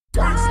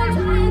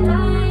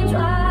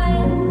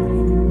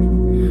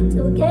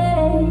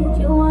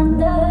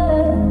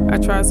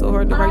tried so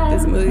hard to write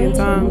this a million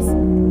times,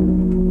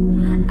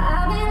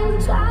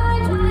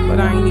 but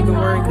I ain't even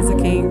worried cause it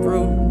came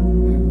through.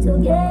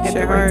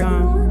 Shit hard.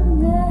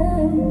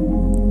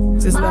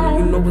 Just letting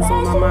you know what's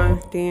on my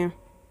mind. Damn.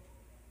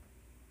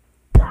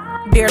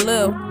 Dear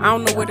Lil, I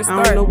don't know where to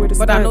start,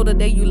 but I know the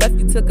day you left,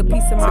 you took a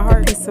piece of my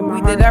heart.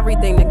 We did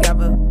everything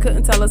together,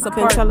 couldn't tell us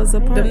apart. Them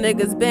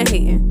niggas been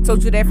hating,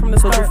 told you that from the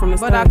start,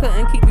 but I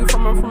couldn't keep you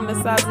from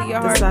the size of your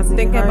heart.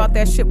 Thinking about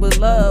that shit was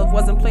love,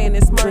 wasn't playing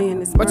it smart.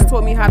 But you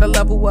taught me how to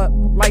level up,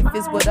 life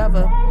is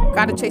whatever.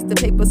 Gotta chase the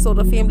paper so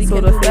the family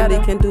can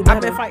do better.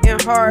 I've been fighting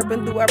hard,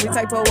 been through every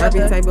type of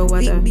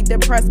weather. Deeply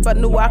depressed, but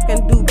knew I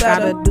can do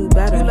better.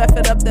 You left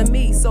it up to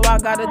me, so I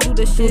gotta do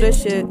the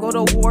shit. Go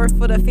to war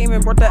for the fame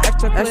and brought the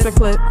extra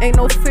clip. Ain't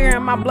no fear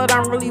in my blood,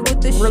 I'm really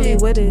with this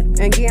shit.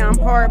 And yeah, I'm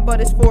hard,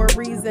 but it's for a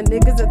reason.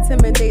 Niggas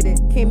intimidated,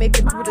 can't make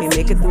it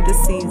through the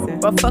season.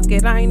 But fuck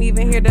it, I ain't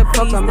even here to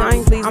please them.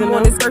 I'm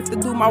on this earth to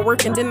do my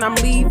work and then I'm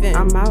leaving.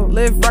 I'm out.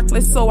 Live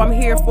reckless, so I'm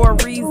here for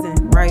a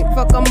reason. Right?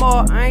 Fuck them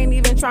all, I ain't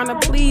even trying to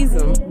please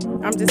them.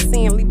 I'm just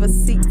saying, leave a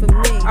seat for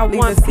me. I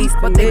want peace,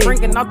 but they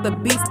bringing out the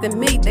beast in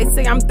me. They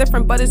say I'm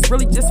different, but it's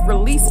really just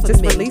release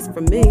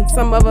for me.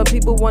 Some other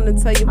people want to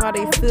tell you how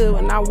they feel,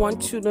 and I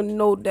want you to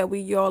know that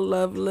we all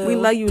love Lil. We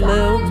love you,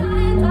 Lil.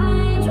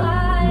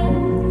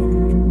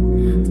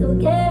 To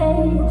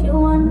get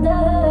you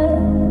under.